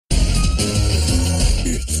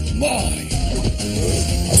my!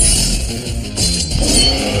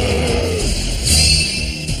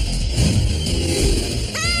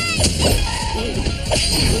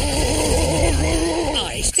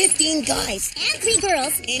 Eyes, 15 guys. And 3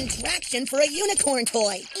 girls. In traction for a unicorn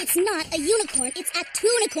toy. It's not a unicorn, it's a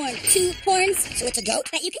tunicorn. 2 horns. So it's a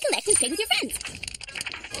goat? That you can collect and trade with your friends.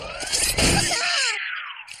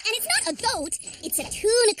 And it's not a goat, it's a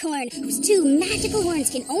tunicorn, whose 2 magical horns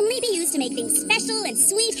can only be used to make things special and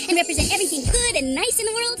sweet and represent everything good and nice in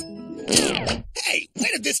the world. Hey,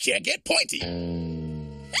 where did this chair get pointy?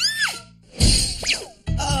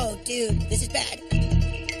 Oh, dude, this is bad. You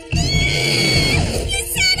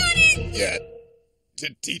sat on it! Yeah.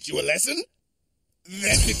 To teach you a lesson?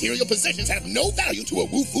 That material possessions have no value to a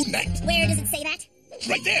Wu-Fu knight. Where does it say that?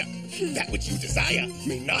 Right there. That which you desire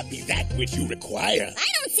may not be that which you require. I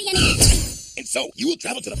don't see any... And so, you will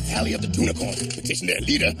travel to the Valley of the Tunicorn, petition their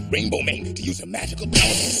leader, Rainbow Mane, to use her magical powers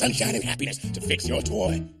of sunshine and happiness to fix your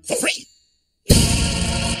toy. For free!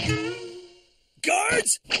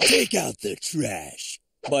 Guards, take out the trash.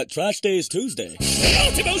 But trash day is Tuesday.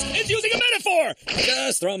 Ultimos is using a metaphor!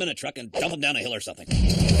 Just throw them in a truck and dump them down a hill or something.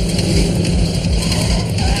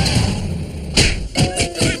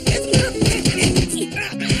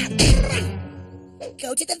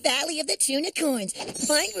 Go to the Valley of the Tunicorns.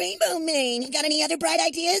 Find Rainbow Mane. Got any other bright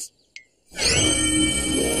ideas? Yeah,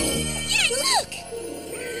 look!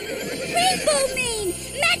 Rainbow Mane!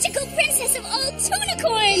 Magical princess of all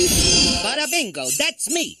tunicorns! Bada bingo, that's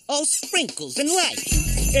me. All sprinkles and light.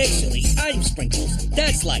 Actually, I'm Sprinkles.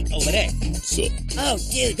 That's light over there. So, Oh,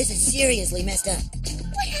 dude, this is seriously messed up.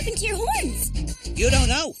 What happened to your horns? You don't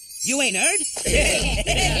know? You ain't heard?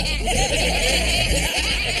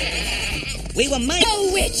 We were mighty.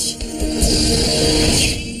 Oh, witch!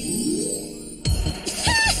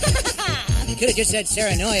 Could have just said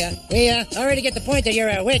Serenoia. We already get the point that you're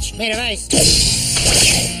a witch made of ice.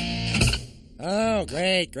 Oh,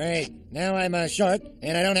 great, great. Now I'm short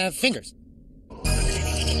and I don't have fingers.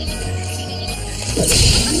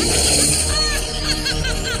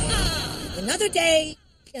 Another day,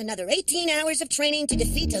 another 18 hours of training to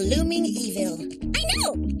defeat a looming evil. I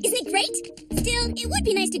know! Isn't it great? Still, it would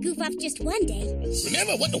be nice to goof off just one day.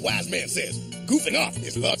 remember what the wise man says. Goofing off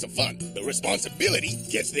is lots of fun. The responsibility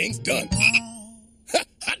gets things done. Ha,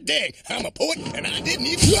 hot dang, I'm a poet and I didn't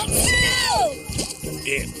even... Snow!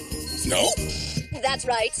 Snow? That's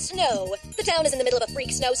right, snow. The town is in the middle of a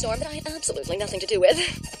freak snowstorm that I have absolutely nothing to do with.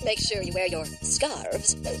 Make sure you wear your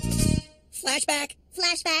scarves. Flashback.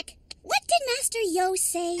 Flashback. What did Master Yo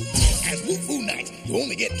say? As Wu-Fu Knight, you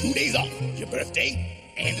only get 2 days off. Your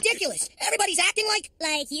birthday and... Ridiculous. Everybody's acting like...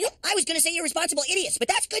 Like you? I was gonna say irresponsible idiots, but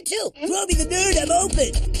that's good too. Throw me the nerd, I'm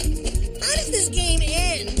open. How does this game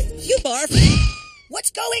end? You barf. What's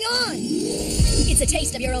going on? It's a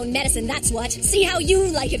taste of your own medicine, that's what. See how you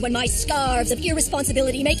like it when my scarves of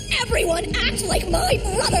irresponsibility make everyone act like my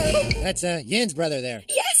brother. That's Yin's brother there.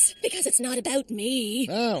 Yes, because it's not about me.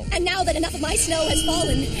 Oh. And now that enough of my snow has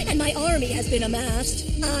fallen and my army has been amassed,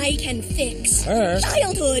 I can fix Her?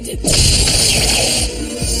 childhood.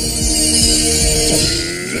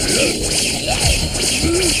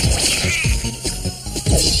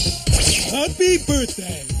 Happy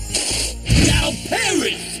birthday. Now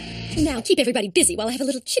perish! Now keep everybody busy while I have a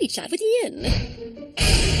little chitty chat with Yin.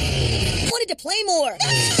 I wanted to play more.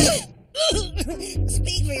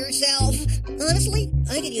 Speak for yourself. Honestly,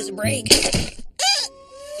 I could use a break.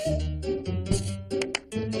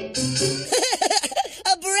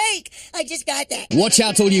 A break! I just got that. Watch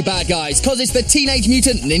out all you bad guys, cause it's the Teenage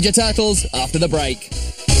Mutant Ninja Turtles after the break.